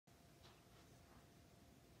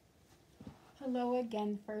Hello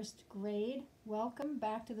again, first grade. Welcome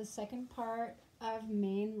back to the second part of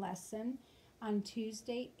main lesson on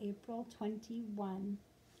Tuesday, April 21.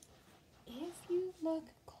 If you look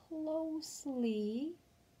closely,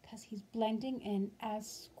 because he's blending in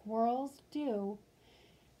as squirrels do,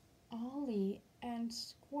 Ollie and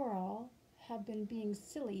Squirrel have been being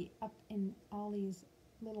silly up in Ollie's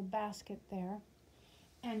little basket there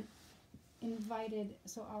and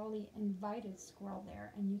Ollie invited Squirrel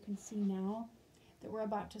there, and you can see now that we're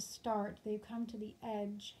about to start. They've come to the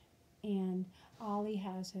edge, and Ollie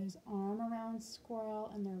has his arm around Squirrel,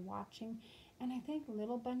 and they're watching. And I think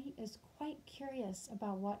Little Bunny is quite curious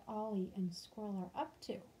about what Ollie and Squirrel are up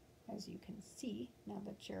to, as you can see now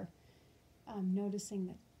that you're noticing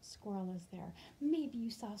that Squirrel is there. Maybe you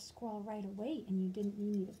saw Squirrel right away and you didn't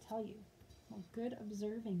need me to tell you. Well, good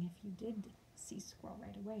observing if you did see Squirrel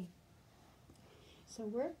right away. So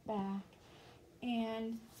we're back,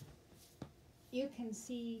 and you can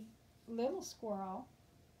see Little Squirrel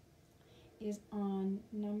is on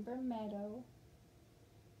Number Meadow.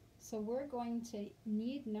 So we're going to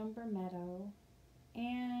need Number Meadow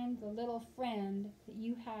and the little friend that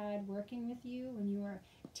you had working with you when you were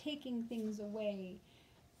taking things away,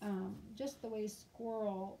 just the way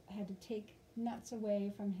Squirrel had to take nuts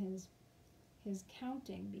away from his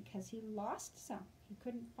counting because he lost some. He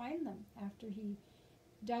couldn't find them after he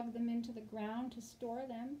dug them into the ground to store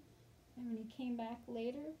them, and when he came back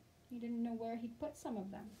later, he didn't know where he'd put some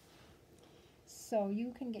of them. So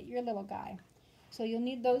you can get your little guy. So you'll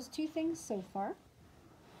need those two things so far.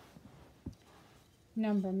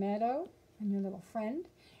 Number Meadow and your little friend.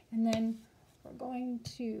 And then we're going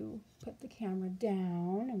to put the camera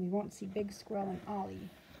down, and we won't see Big Squirrel and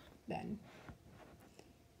Ollie then.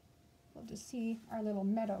 We'll just see our little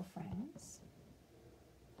meadow friends.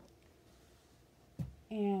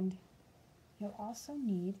 And you'll also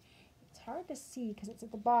need, it's hard to see because it's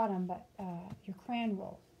at the bottom, but your crayon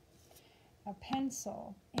roll, a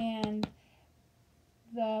pencil, and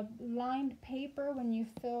the lined paper when you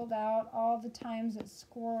filled out all the times that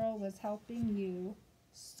Squirrel was helping you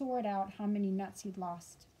sort out how many nuts he'd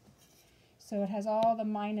lost. So it has all the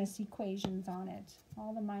minus equations on it,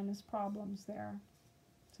 all the minus problems there.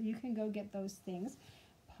 So you can go get those things.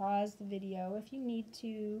 Pause the video if you need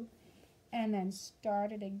to, and then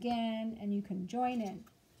start it again, and you can join in.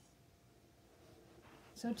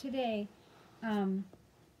 So today,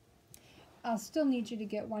 I'll still need you to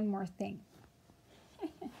get one more thing.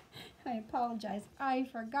 I apologize. I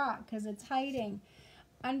forgot because it's hiding.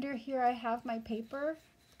 Under here I have my paper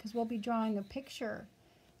because we'll be drawing a picture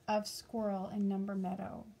of Squirrel and Number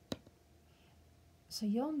Meadow. So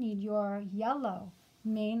you'll need your yellow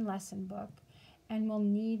main lesson book, and we'll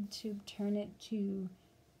need to turn it to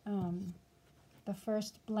the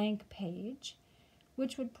first blank page,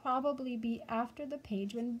 which would probably be after the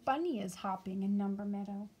page when Bunny is hopping in Number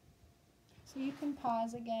Meadow. So you can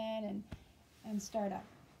pause again and start up.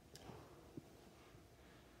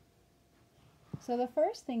 So the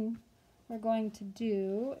first thing we're going to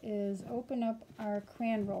do is open up our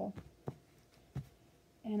crayon roll.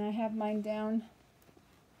 And I have mine down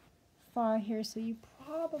far here, so you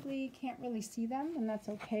probably can't really see them, and that's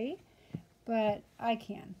okay, but I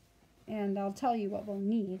can. And I'll tell you what we'll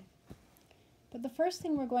need. But the first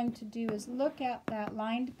thing we're going to do is look at that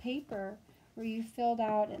lined paper where you filled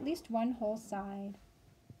out at least one whole side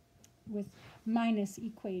with minus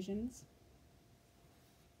equations.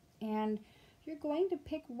 And you're going to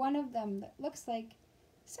pick one of them that looks like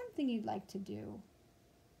something you'd like to do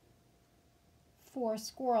for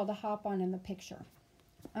Squirrel to hop on in the picture.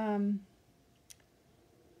 I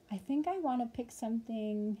think I want to pick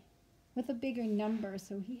something with a bigger number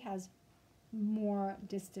so he has more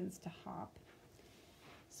distance to hop.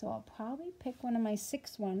 So I'll probably pick one of my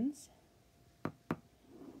 6 ones.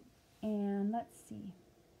 And let's see.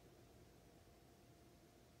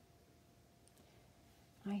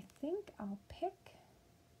 I think I'll pick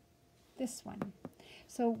this one.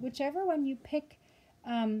 So whichever one you pick,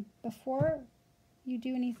 before you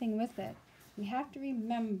do anything with it, you have to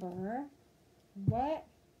remember what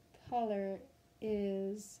color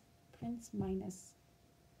is Prince minus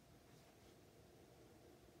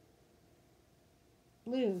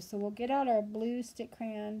blue. So we'll get out our blue stick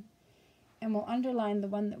crayon and we'll underline the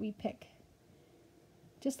one that we pick,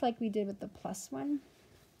 just like we did with the plus one.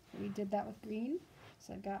 We did that with green.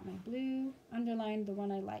 So I've got my blue, underlined the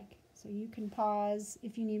one I like. So you can pause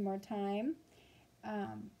if you need more time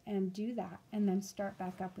and do that, and then start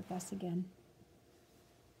back up with us again.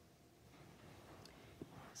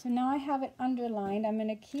 So now I have it underlined. I'm going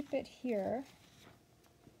to keep it here,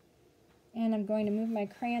 and I'm going to move my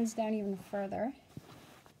crayons down even further.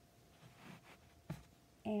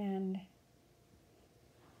 And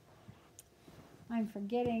I'm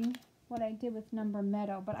forgetting what I did with Number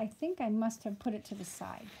Meadow, but I think I must have put it to the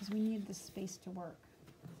side because we need this space to work.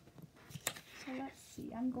 So let's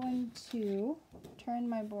see, I'm going to turn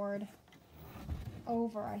my board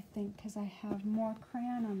over, I think, because I have more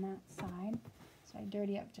crayon on that side. So I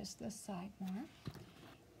dirty up just this side more.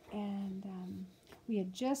 And we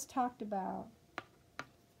had just talked about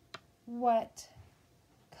what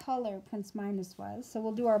color Prince Midas was. So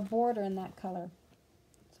we'll do our border in that color.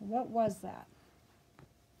 So what was that?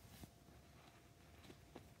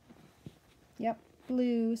 Yep,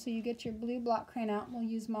 blue. So you get your blue block crayon out, and we'll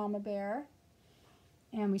use Mama Bear.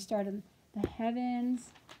 And we started the heavens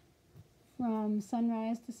from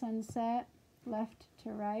sunrise to sunset, left to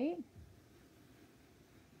right.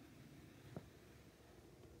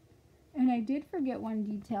 And I did forget one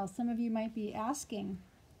detail. Some of you might be asking,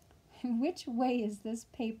 which way is this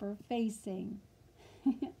paper facing?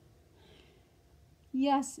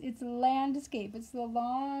 Yes, it's landscape. It's the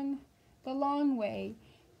long way.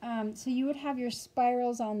 So you would have your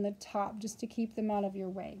spirals on the top just to keep them out of your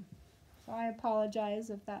way. So I apologize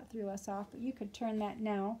if that threw us off, but you could turn that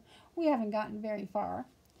now. We haven't gotten very far.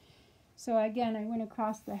 So again, I went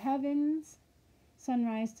across the heavens,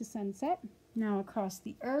 sunrise to sunset. Now across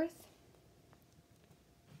the earth,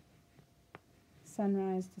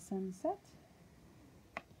 sunrise to sunset.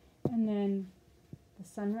 And then the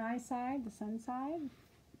sunrise side, the sun side,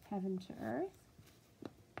 heaven to earth.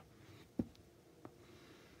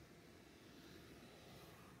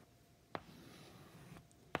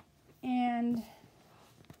 And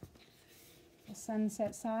the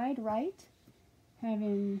sunset side, right,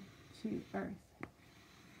 heaven to earth.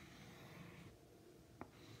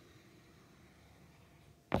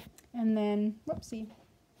 And then, whoopsie,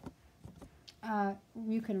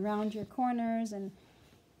 you can round your corners and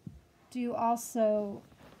do also,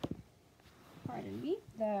 pardon me,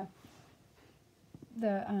 the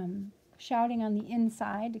shouting on the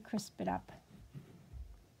inside to crisp it up.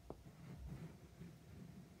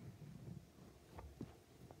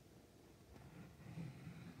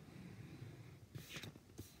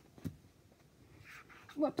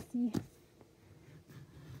 Whoopsie.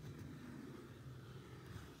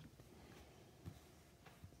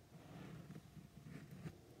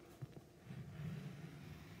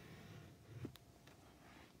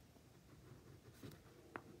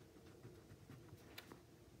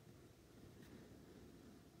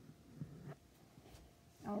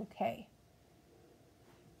 Okay.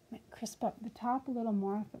 Might crisp up the top a little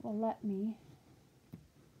more if it will let me.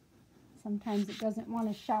 Sometimes it doesn't want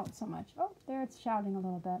to shout so much. Oh, there it's shouting a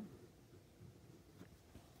little bit.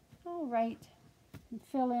 All right. And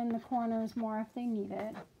fill in the corners more if they need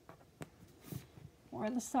it.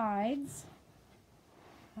 Or the sides.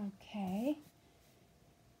 Okay.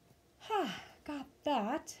 Got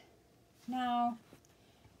that. Now,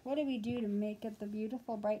 what do we do to make it the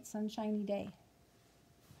beautiful, bright, sunshiny day?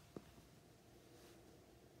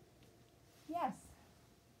 Yes.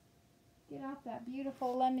 Get out that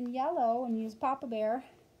beautiful lemon yellow and use Papa Bear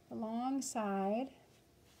alongside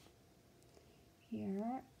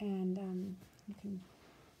here, and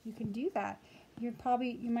you can do that. You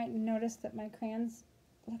might notice that my crayon's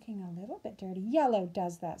looking a little bit dirty. Yellow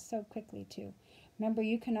does that so quickly too. Remember,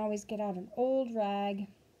 you can always get out an old rag,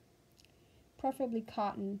 preferably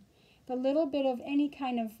cotton, the little bit of any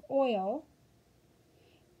kind of oil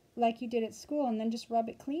like you did at school, and then just rub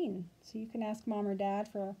it clean. So you can ask Mom or Dad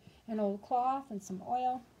for an old cloth and some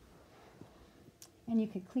oil, and you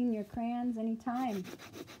could clean your crayons anytime.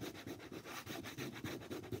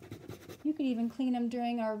 You could even clean them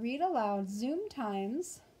during our read aloud Zoom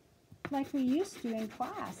times like we used to in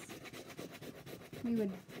class. We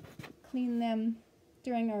would clean them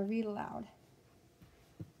during our read aloud.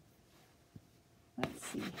 Let's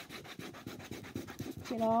see.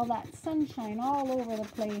 Get all that sunshine all over the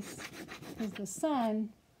place, because the sun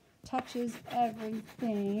touches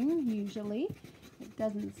everything usually. It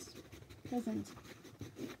doesn't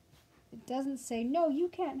say, no, you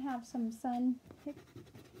can't have some sun.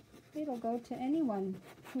 It'll go to anyone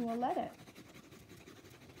who will let it.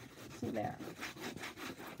 So there.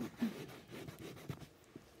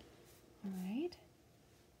 All right.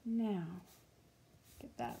 Now,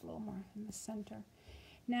 get that a little more in the center.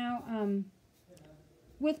 Now,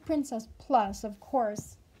 with Princess Plus, of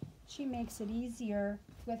course, she makes it easier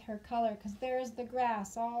with her color, because there's the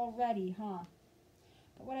grass already, huh?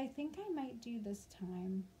 But what I think I might do this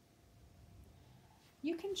time,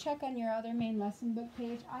 you can check on your other main lesson book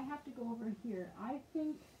page. I have to go over here. I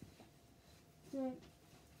think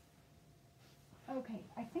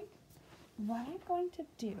what I'm going to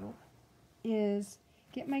do is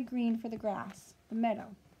get my green for the grass, the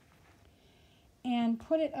meadow, and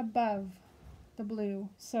put it above the blue.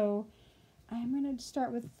 So I'm going to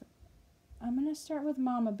start with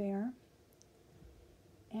Mama Bear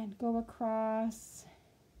and go across,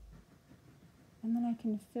 and then I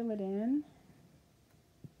can fill it in.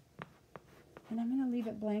 And I'm going to leave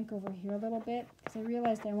it blank over here a little bit because I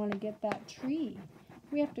realized I want to get that tree.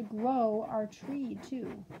 We have to grow our tree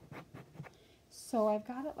too. So I've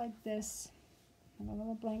got it like this, and a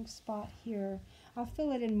little blank spot here. I'll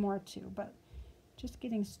fill it in more too, but just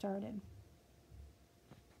getting started.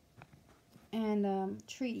 And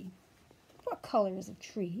tree. What color is a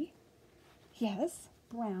tree? Yes,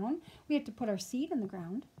 brown. We have to put our seed in the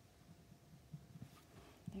ground.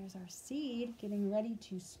 There's our seed getting ready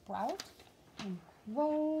to sprout and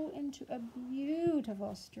grow into a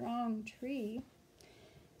beautiful, strong tree.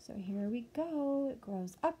 So here we go. It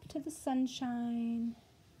grows up to the sunshine.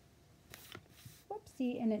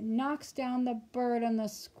 Whoopsie, and it knocks down the bird and the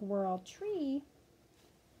squirrel tree.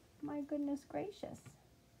 My goodness gracious.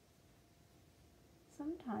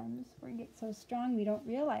 Sometimes we get so strong we don't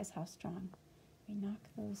realize how strong. We knock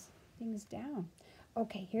those things down.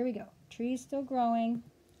 Okay, here we go. Tree's still growing.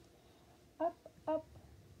 Up, up,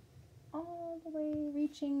 all the way,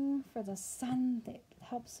 reaching for the sun that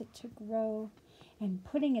helps it to grow, and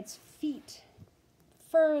putting its feet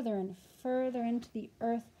further and further into the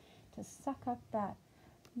earth to suck up that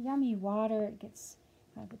yummy water. It gets,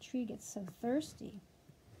 the tree gets so thirsty.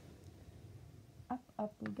 Up,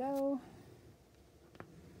 up we go.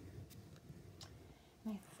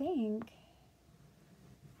 I think,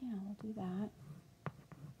 yeah, we'll do that.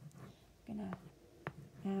 I'm gonna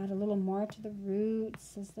add a little more to the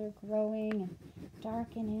roots as they're growing and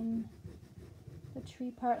darken in the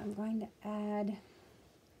tree part. I'm going to add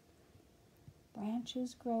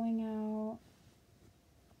branches growing out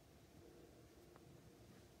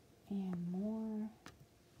and more.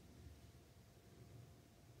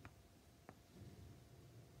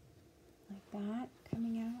 Like that,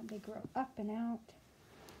 coming out. They grow up and out.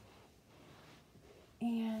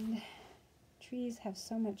 And trees have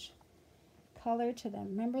so much color to them.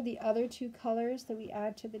 Remember the other two colors that we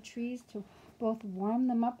add to the trees to both warm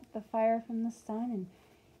them up with the fire from the sun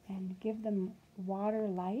and give them water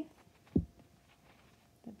life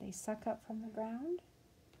that they suck up from the ground?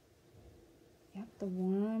 Yep, the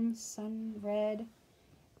warm sun red.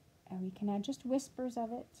 And we can add just whispers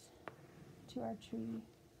of it to our tree.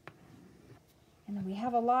 And then we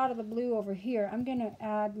have a lot of the blue over here. I'm going to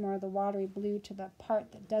add more of the watery blue to the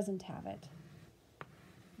part that doesn't have it.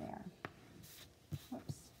 There.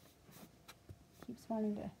 Whoops. Keeps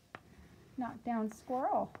wanting to knock down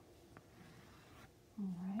squirrel.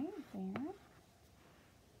 All right, there.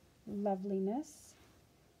 Loveliness.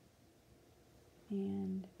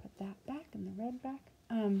 And put that back and the red back.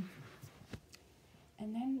 And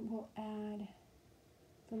then we'll add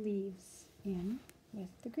the leaves in with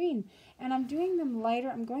the green. And I'm doing them lighter.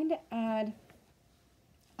 I'm going to add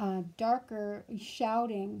darker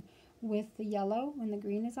shouting with the yellow when the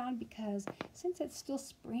green is on, because since it's still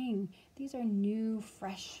spring, these are new,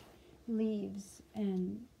 fresh leaves,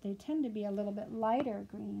 and they tend to be a little bit lighter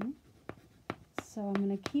green. So I'm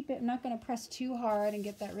going to keep it, I'm not going to press too hard and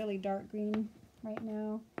get that really dark green right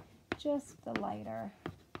now. Just the lighter.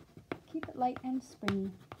 Keep it light and springy.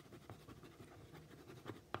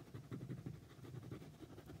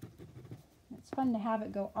 It's fun to have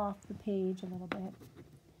it go off the page a little bit,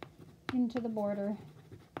 into the border.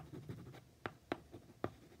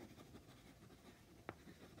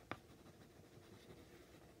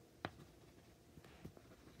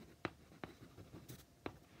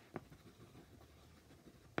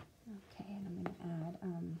 Okay, and I'm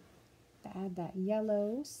going to add that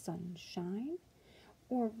yellow sunshine,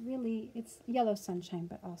 or really it's yellow sunshine,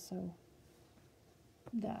 but also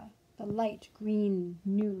the light green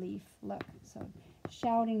new leaf look. So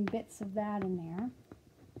shouting bits of that in there.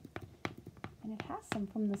 And it has some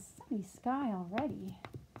from the sunny sky already.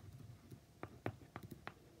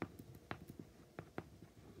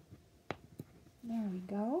 There we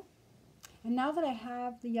go. And now that I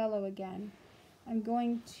have the yellow again, I'm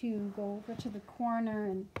going to go over to the corner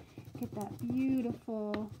and get that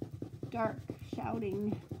beautiful dark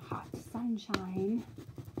shouting hot sunshine.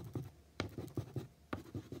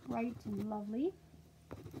 Bright and lovely.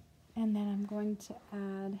 And then I'm going to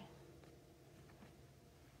add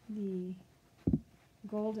the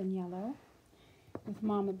golden yellow with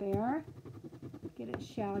Mama Bear. Get it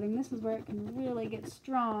shouting. This is where it can really get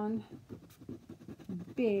strong,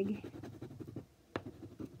 big.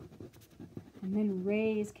 And then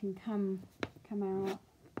rays can come out.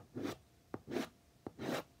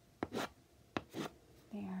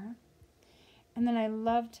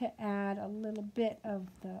 love to add a little bit of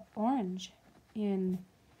the orange in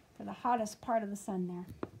for the hottest part of the sun there.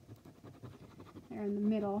 There in the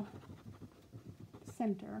middle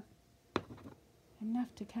center.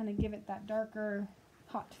 Enough to kind of give it that darker,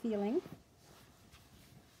 hot feeling.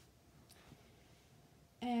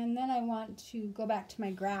 And then I want to go back to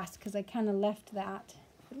my grass because I kind of left that.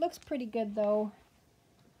 It looks pretty good though,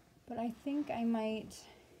 but I think I might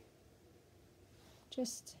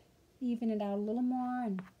just even it out a little more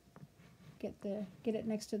and get it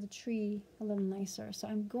next to the tree a little nicer. So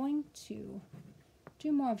I'm going to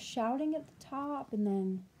do more of shouting at the top and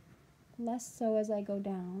then less so as I go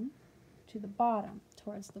down to the bottom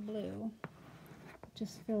towards the blue.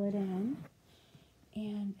 Just fill it in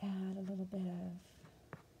and add a little bit of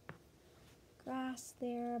grass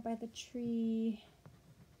there by the tree.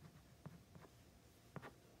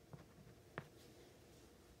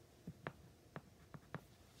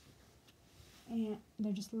 And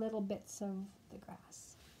they're just little bits of the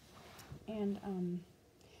grass. And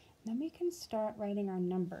then we can start writing our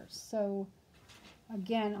numbers. So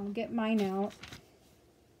again, I'll get mine out.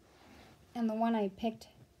 And the one I picked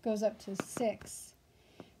goes up to 6.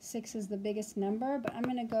 6 is the biggest number, but I'm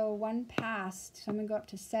going to go one past. So I'm going to go up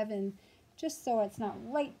to 7, just so it's not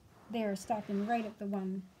right there, stopping right at the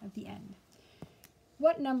one at the end.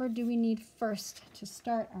 What number do we need first to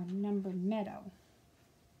start our number meadow?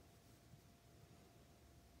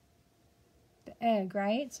 The egg,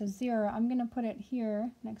 right? So 0, I'm going to put it here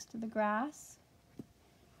next to the grass.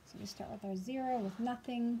 So we start with our 0 with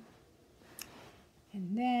nothing.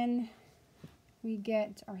 And then we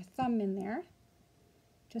get our thumb in there,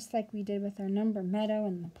 just like we did with our number meadow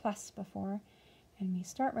and the plus before. And we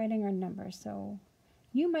start writing our numbers. So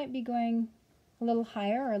you might be going a little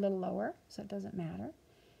higher or a little lower, so it doesn't matter.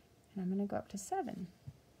 And I'm going to go up to 7.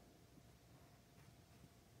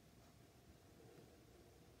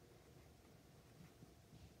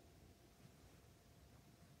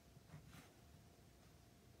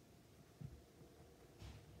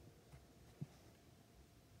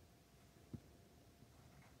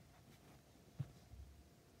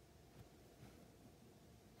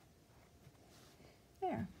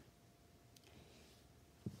 There.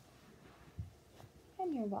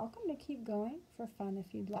 And you're welcome to keep going for fun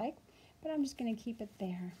if you'd like, but I'm just going to keep it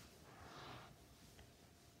there.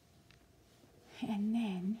 And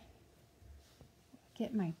then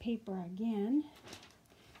get my paper again,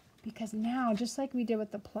 because now, just like we did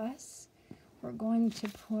with the plus, we're going to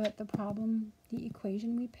put the problem, the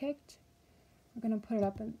equation we picked, we're going to put it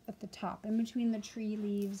up at the top, in between the tree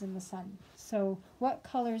leaves and the sun. So what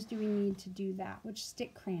colors do we need to do that? Which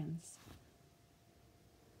stick crayons?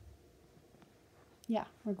 Yeah,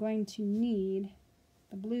 we're going to need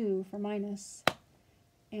the blue for minus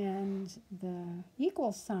and the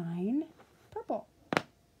equal sign, purple,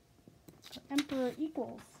 for emperor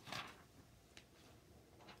equals.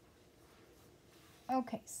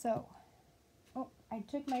 Okay, so, oh, I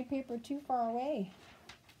took my paper too far away.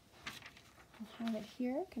 I'll have it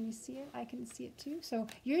here. Can you see it? I can see it too. So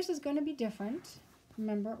yours is going to be different,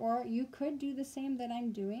 remember, or you could do the same that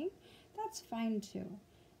I'm doing. That's fine too.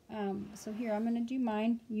 So here, I'm going to do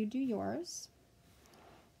mine. You do yours.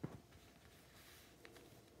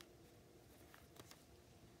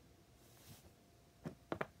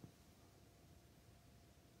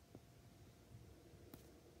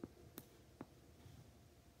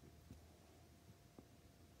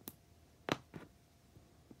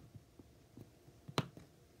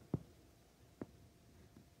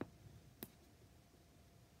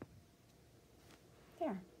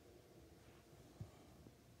 There.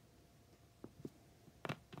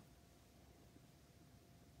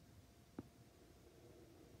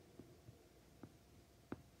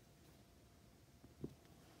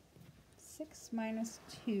 Six minus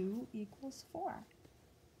 2 equals 4.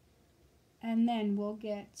 And then we'll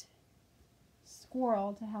get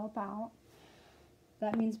Squirrel to help out.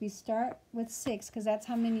 That means we start with 6, because that's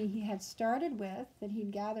how many he had started with that he'd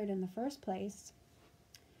gathered in the first place.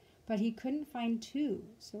 But he couldn't find 2,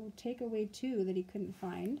 so take away 2 that he couldn't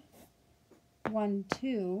find. 1,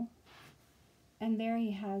 2, and there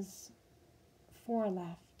he has 4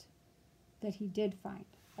 left that he did find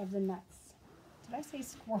of the nuts. Did I say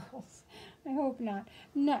squirrels? I hope not.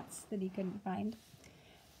 Nuts that he couldn't find.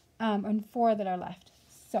 And 4 that are left.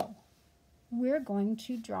 So we're going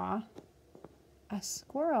to draw a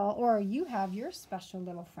squirrel, or you have your special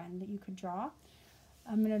little friend that you could draw.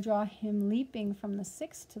 I'm going to draw him leaping from the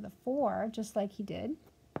 6 to the 4, just like he did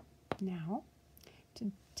now,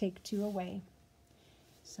 to take 2 away.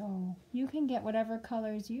 So you can get whatever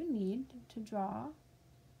colors you need to draw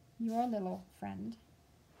your little friend.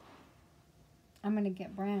 I'm going to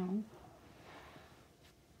get brown.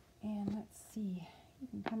 And let's see, you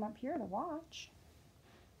can come up here to watch.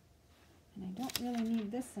 And I don't really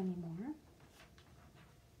need this anymore.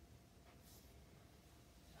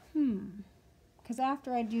 Because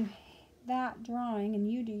after I do that drawing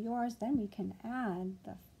and you do yours, then we can add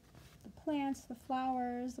the plants, the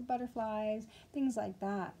flowers, the butterflies, things like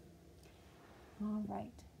that. All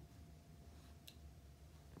right.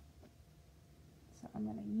 So I'm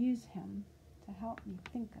going to use him to help me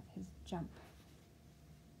think of his jump.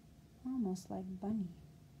 Almost like Bunny.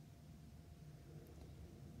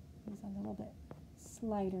 He's a little bit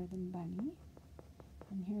slighter than Bunny.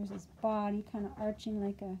 And here's his body kind of arching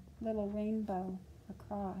like a little rainbow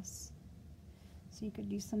across. So you could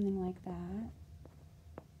do something like that.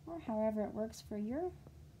 Or however it works for your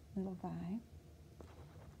little guy.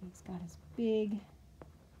 He's got his big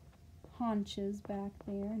haunches back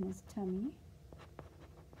there and his tummy.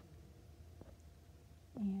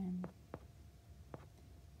 And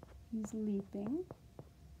he's leaping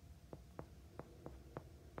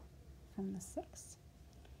from the 6.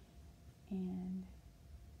 And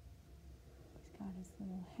he's got his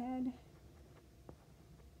little head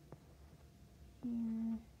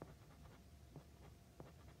here.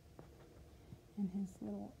 And his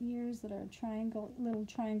little ears that are little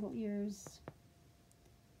triangle ears.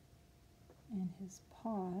 And his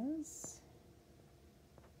paws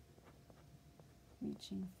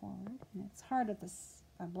reaching forward. And it's hard with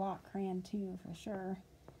a block crayon too, for sure.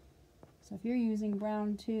 So if you're using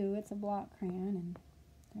brown too, it's a block crayon, and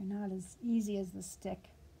they're not as easy as the stick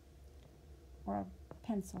or a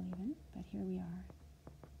pencil even, but here we are.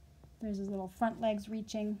 There's his little front legs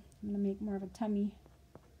reaching. I'm going to make more of a tummy.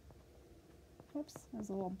 Whoops, that was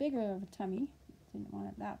a little bigger of a tummy. Didn't want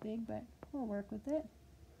it that big, but we'll work with it.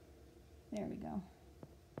 There we go.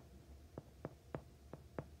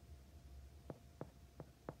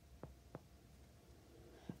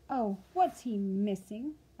 Oh, what's he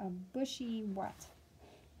missing? A bushy what?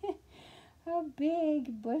 A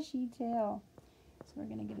big bushy tail. So we're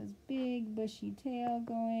going to get his big bushy tail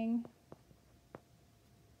going.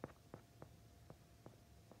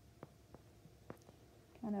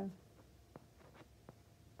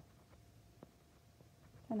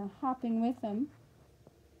 Kind of hopping with him.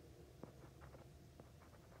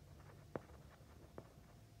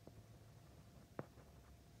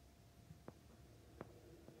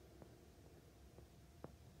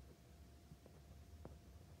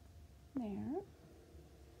 There.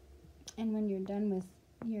 And when you're done with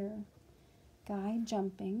your guy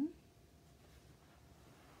jumping,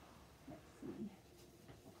 let's see,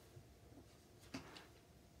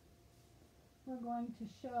 we're going to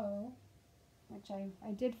show, which I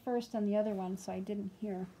did first on the other one, so I didn't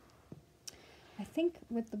hear. I think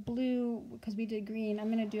with the blue, because we did green,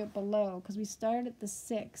 I'm going to do it below, because we started at the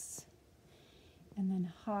 6 and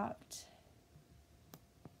then hopped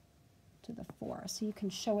to the 4. So you can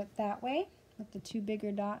show it that way, with the 2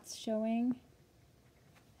 bigger dots showing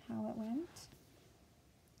how it went.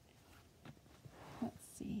 Let's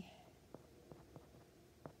see.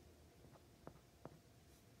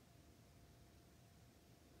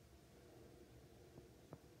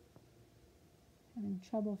 Having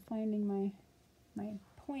trouble finding my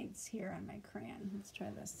points here on my crayon. Let's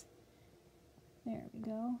try this. There we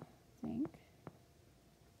go, I think.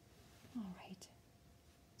 All right.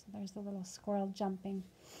 So there's the little squirrel jumping.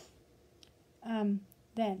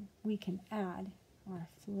 Then we can add our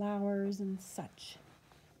flowers and such.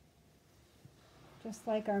 Just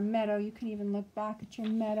like our meadow, you can even look back at your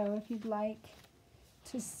meadow if you'd like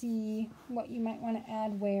to see what you might want to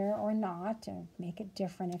add where or not, or make it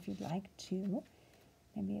different if you'd like to.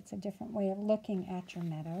 Maybe it's a different way of looking at your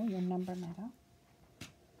meadow, your number meadow.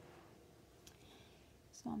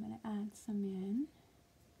 So I'm going to add some in.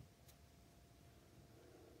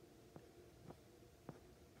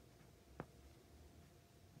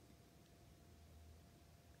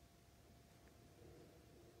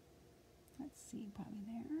 Let's see, probably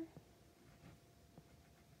there.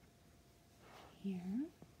 Here.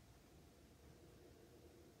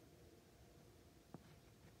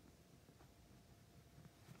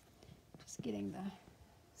 Just getting the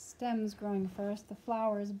stems growing first, the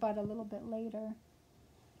flowers bud a little bit later.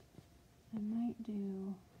 I might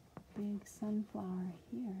do a big sunflower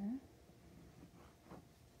here.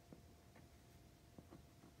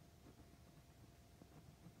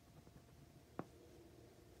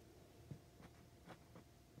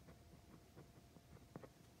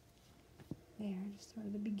 There, just sort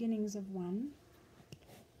of the beginnings of one.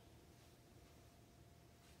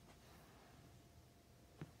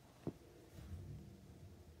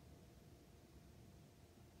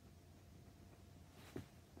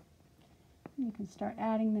 You can start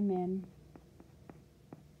adding them in.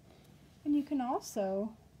 And you can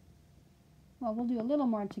also, well, we'll do a little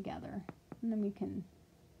more together, and then we can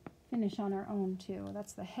finish on our own too.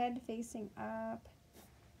 That's the head facing up.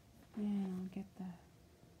 And I'll get the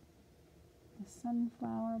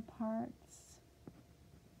sunflower parts.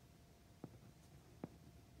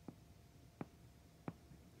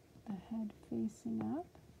 The head facing up.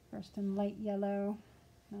 First in light yellow,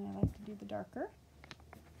 and I like to do the darker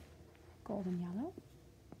golden yellow.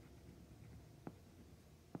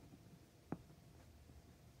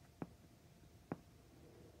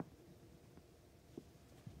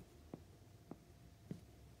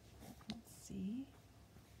 Let's see.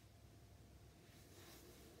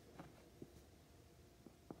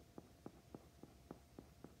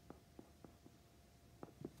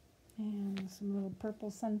 And some little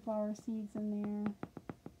purple sunflower seeds in there.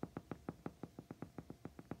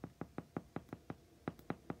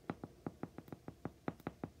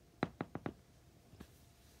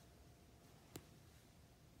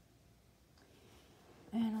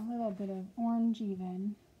 And a little bit of orange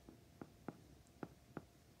even.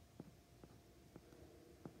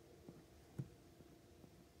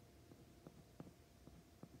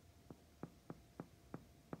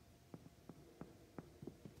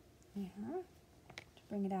 To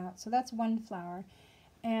bring it out. So that's one flower.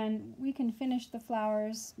 And we can finish the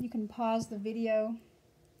flowers. You can pause the video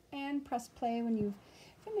and press play when you've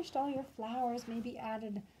finished all your flowers. Maybe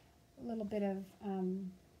added a little bit of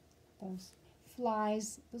those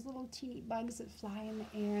flies, those little teeny bugs that fly in the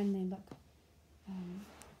air, and they look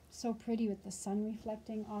so pretty with the sun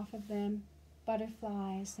reflecting off of them.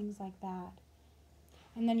 Butterflies, things like that.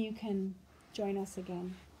 And then you can join us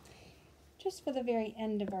again just for the very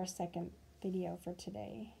end of our second video for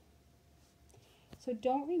today. So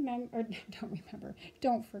don't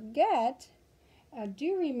forget,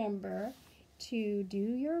 do remember to do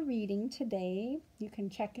your reading today. You can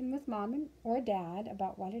check in with mom or dad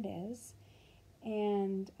about what it is.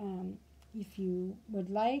 And if you would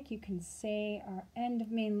like, you can say our end of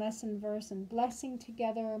main lesson verse and blessing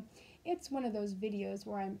together. It's one of those videos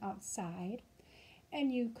where I'm outside.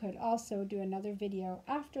 And you could also do another video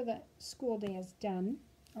after the school day is done,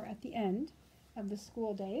 or at the end of the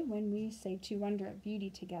school day when we say To Wonder at Beauty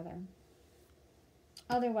together.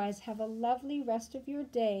 Otherwise, have a lovely rest of your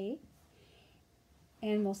day,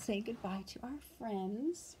 and we'll say goodbye to our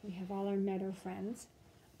friends. We have all our meadow friends.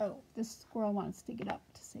 Oh, this squirrel wants to get up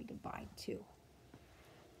to say goodbye too.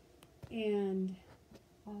 And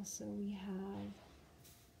also we have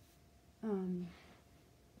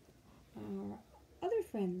our other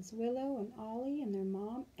friends, Willow and Ollie and their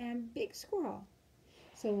mom, and Big Squirrel.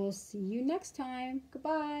 So we'll see you next time.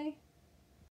 Goodbye.